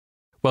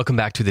Welcome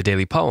back to the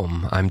Daily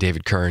Poem. I'm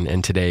David Kern,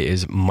 and today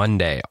is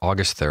Monday,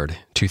 August 3rd,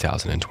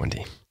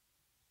 2020.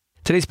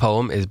 Today's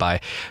poem is by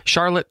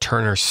Charlotte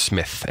Turner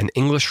Smith, an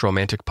English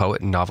romantic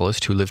poet and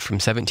novelist who lived from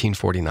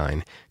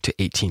 1749 to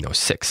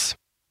 1806.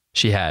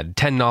 She had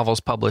 10 novels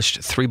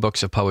published, 3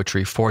 books of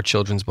poetry, 4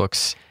 children's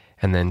books,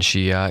 and then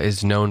she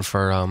is known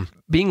for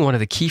being one of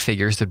the key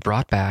figures that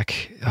brought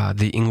back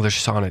the English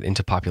sonnet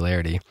into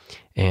popularity,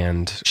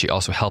 and she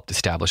also helped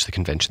establish the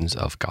conventions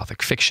of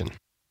Gothic fiction.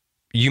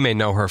 You may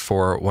know her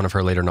for one of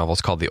her later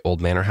novels called The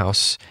Old Manor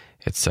House.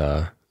 It's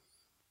a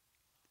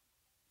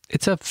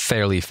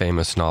fairly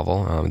famous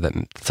novel that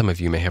some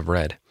of you may have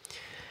read.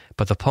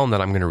 But the poem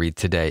that I'm going to read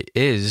today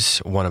is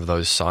one of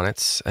those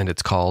sonnets, and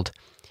it's called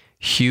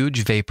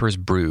Huge Vapours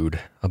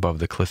Brood Above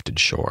the Clift'd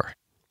Shore.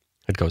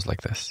 It goes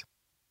like this.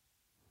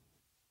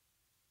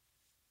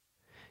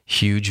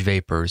 Huge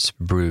vapours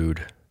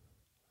brood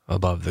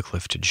above the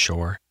cliffed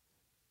shore.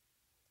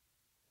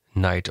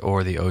 Night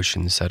o'er the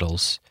ocean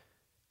settles,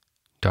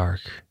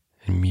 dark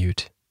and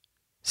mute,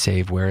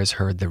 save where is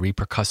heard the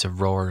repercussive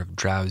roar of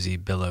drowsy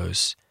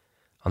billows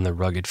on the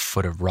rugged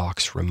foot of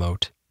rocks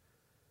remote,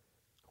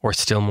 or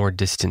still more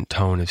distant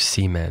tone of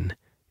seamen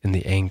in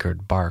the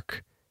anchored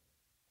bark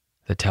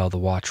that tell the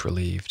watch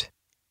relieved,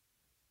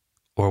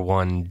 or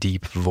one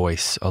deep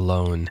voice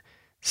alone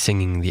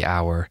singing the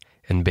hour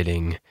and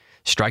bidding,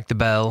 strike the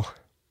bell.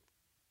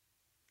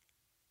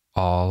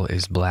 All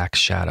is black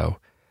shadow,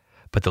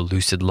 but the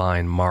lucid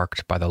line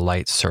marked by the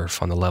light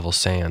surf on the level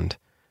sand,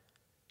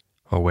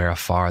 or where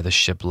afar the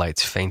ship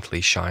lights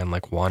faintly shine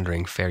like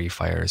wandering fairy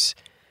fires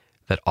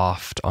that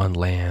oft on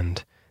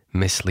land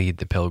mislead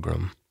the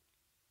pilgrim.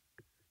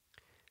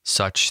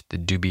 Such the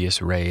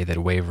dubious ray that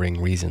wavering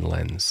reason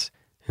lends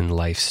in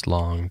life's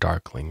long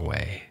darkling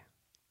way.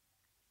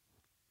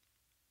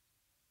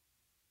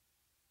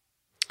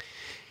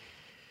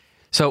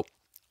 So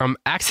I'm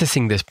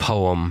accessing this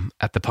poem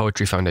at the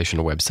Poetry Foundation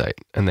website,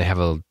 and they have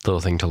a little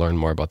thing to learn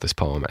more about this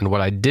poem. And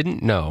what I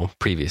didn't know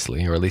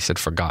previously, or at least had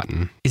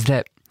forgotten, is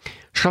that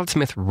Charlotte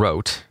Smith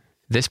wrote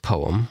this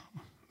poem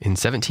in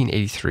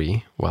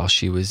 1783 while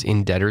she was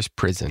in debtor's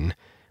prison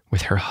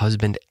with her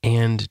husband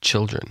and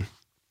children.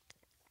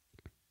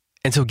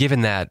 And so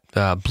given that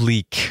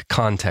bleak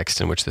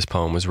context in which this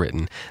poem was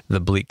written,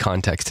 the bleak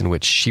context in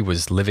which she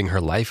was living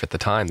her life at the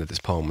time that this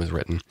poem was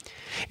written,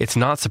 it's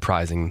not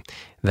surprising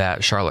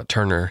that Charlotte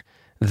Turner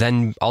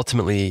then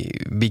ultimately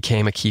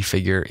became a key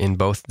figure in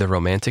both the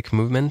Romantic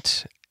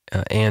movement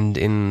and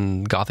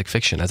in Gothic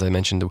fiction. As I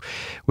mentioned,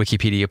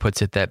 Wikipedia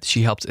puts it that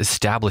she helped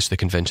establish the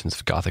conventions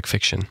of Gothic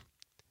fiction.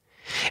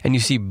 And you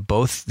see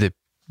both the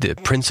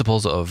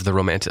principles of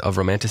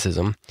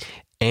Romanticism,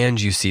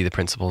 and you see the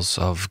principles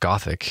of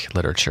Gothic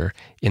literature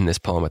in this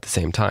poem at the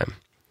same time.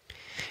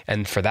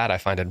 And for that, I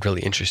find it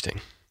really interesting.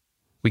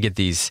 We get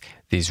these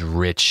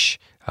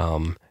rich,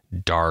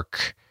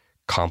 dark,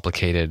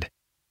 complicated,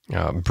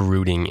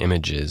 brooding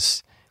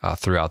images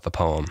throughout the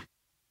poem.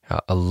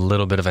 A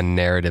little bit of a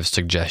narrative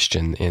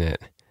suggestion in it.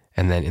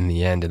 And then in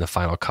the end, in the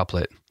final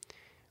couplet,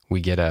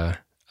 we get a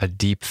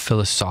deep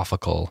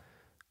philosophical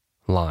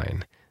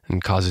line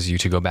and causes you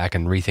to go back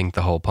and rethink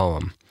the whole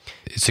poem.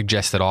 It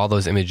suggests that all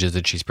those images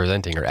that she's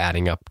presenting are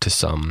adding up to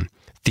some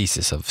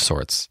thesis of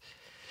sorts.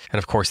 And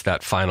of course,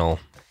 that final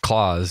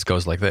clause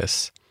goes like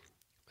this.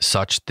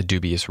 Such the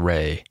dubious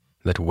ray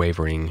that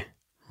wavering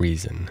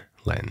reason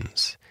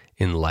lends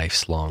in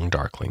life's long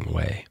darkling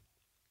way.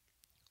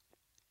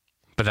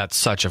 But that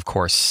such, of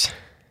course,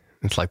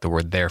 it's like the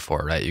word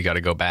therefore, right? You got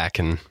to go back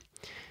and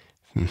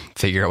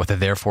figure out what the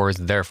therefore is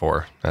there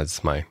for,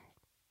 as my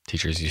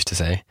teachers used to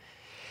say.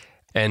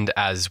 And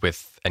as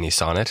with any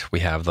sonnet,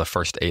 we have the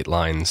first 8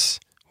 lines,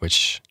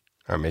 which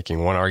are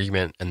making one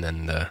argument and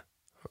then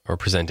or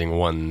presenting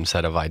one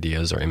set of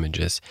ideas or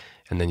images.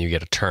 And then you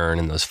get a turn,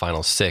 and those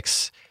final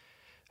 6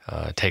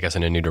 take us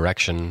in a new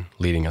direction,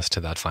 leading us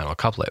to that final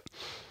couplet.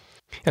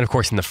 And of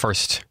course, in the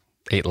first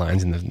 8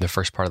 lines, in the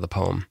first part of the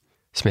poem,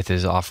 Smith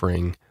is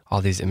offering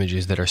all these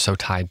images that are so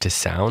tied to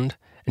sound,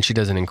 and she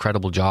does an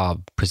incredible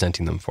job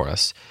presenting them for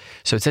us.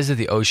 So it says that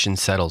the ocean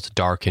settles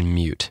dark and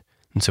mute.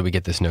 And so we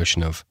get this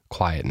notion of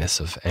quietness,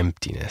 of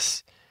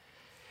emptiness.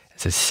 It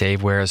says,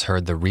 save where is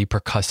heard the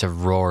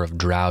repercussive roar of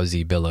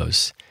drowsy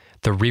billows.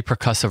 The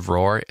repercussive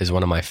roar is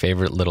one of my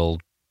favorite little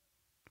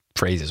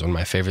phrases, one of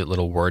my favorite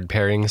little word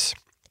pairings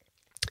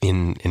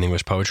in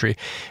English poetry,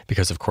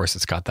 because of course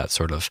it's got that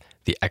sort of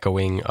the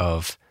echoing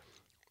of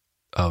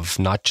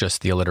not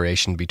just the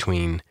alliteration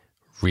between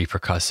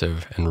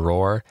repercussive and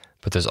roar,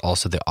 but there's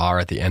also the R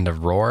at the end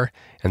of roar.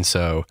 And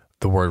so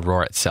the word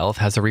roar itself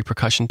has a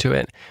repercussion to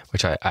it,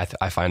 which I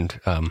find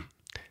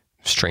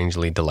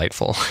strangely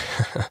delightful.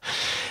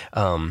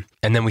 And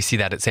then we see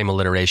that same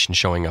alliteration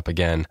showing up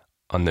again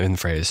in the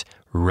phrase,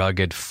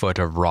 rugged foot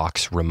of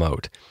rocks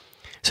remote.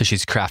 So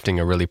she's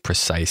crafting a really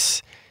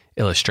precise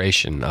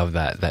illustration of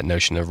that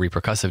notion of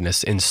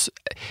repercussiveness in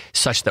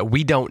such that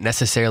we don't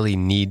necessarily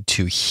need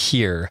to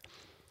hear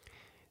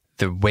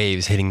the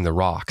waves hitting the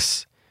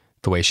rocks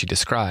the way she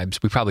describes.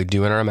 We probably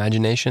do in our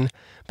imagination,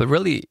 but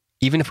really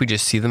even if we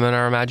just see them in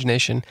our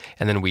imagination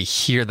and then we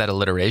hear that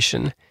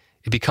alliteration,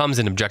 it becomes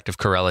an objective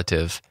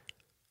correlative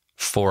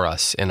for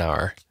us in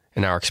our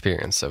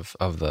experience of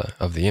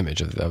the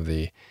image of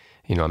the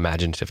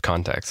imaginative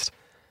context.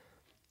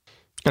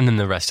 And then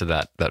the rest of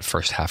that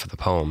first half of the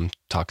poem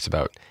talks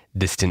about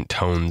distant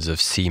tones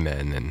of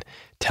seamen and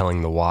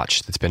telling the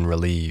watch that's been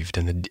relieved,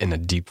 and in a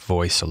deep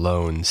voice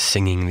alone,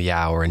 singing the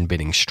hour and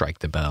bidding strike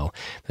the bell.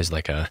 There's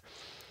like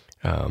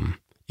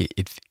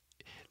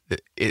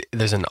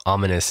there's an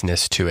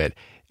ominousness to it,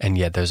 and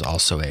yet there's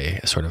also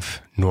a sort of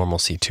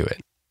normalcy to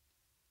it.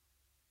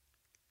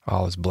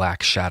 All is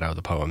black shadow,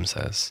 the poem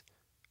says,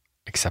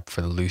 except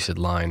for the lucid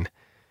line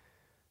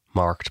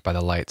marked by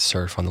the light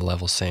surf on the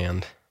level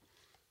sand,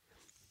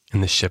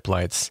 and the ship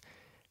lights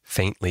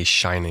faintly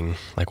shining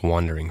like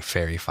wandering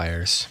fairy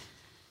fires.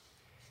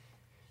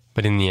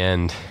 But in the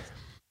end,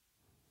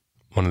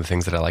 one of the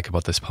things that I like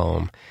about this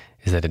poem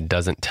is that it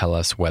doesn't tell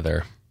us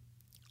whether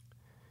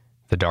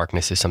the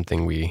darkness is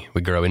something we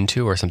grow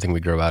into or something we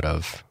grow out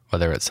of,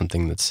 whether it's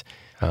something that's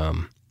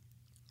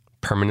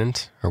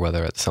permanent or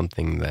whether it's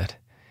something that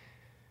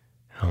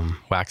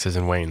waxes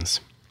and wanes.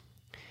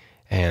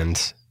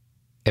 And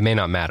it may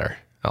not matter.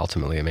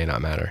 Ultimately, it may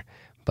not matter.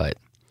 But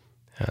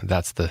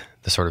that's the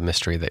sort of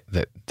mystery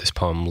that this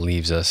poem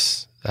leaves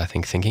us, I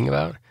think, thinking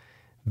about,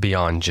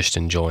 beyond just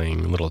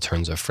enjoying little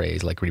turns of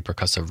phrase like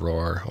repercussive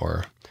roar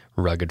or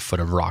rugged foot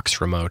of rocks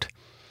remote.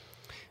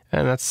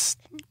 And that's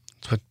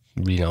what,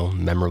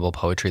 memorable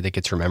poetry that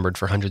gets remembered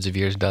for hundreds of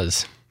years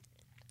does.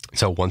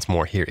 So once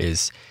more, here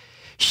is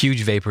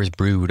Huge Vapours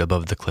Brewed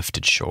Above the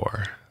Clift'd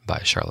Shore by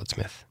Charlotte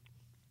Smith.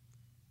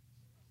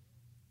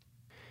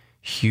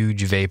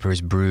 Huge vapours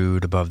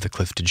brewed above the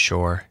cliffed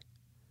shore.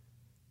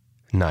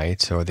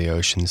 Night o'er the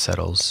ocean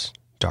settles,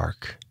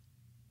 dark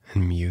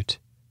and mute,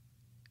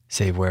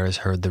 save where is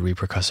heard the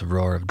repercussive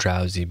roar of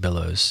drowsy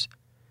billows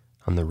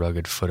on the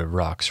rugged foot of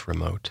rocks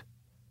remote.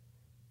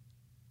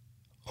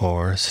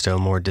 Or still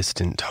more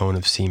distant tone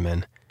of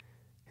seamen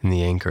in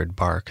the anchored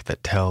bark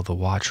that tell the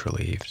watch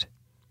relieved.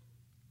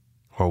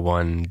 Or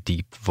one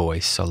deep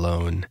voice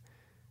alone,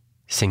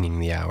 singing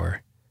the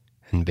hour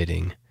and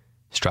bidding,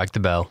 strike the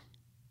bell.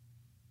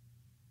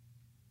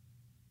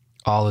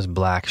 All is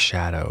black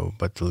shadow,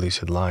 but the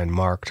lucid line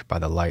marked by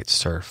the light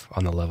surf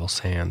on the level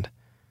sand.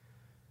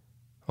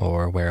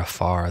 Or where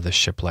afar the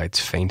ship lights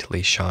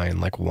faintly shine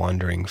like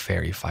wandering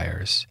fairy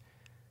fires,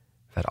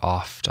 that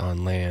oft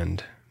on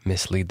land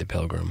mislead the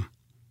pilgrim.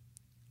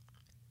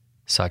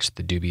 Such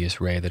the dubious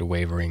ray that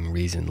wavering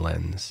reason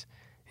lends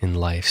in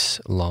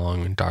life's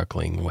long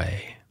darkling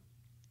way.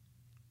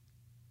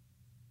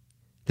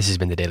 This has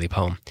been the Daily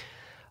Poem.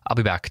 I'll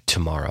be back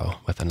tomorrow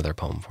with another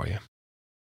poem for you.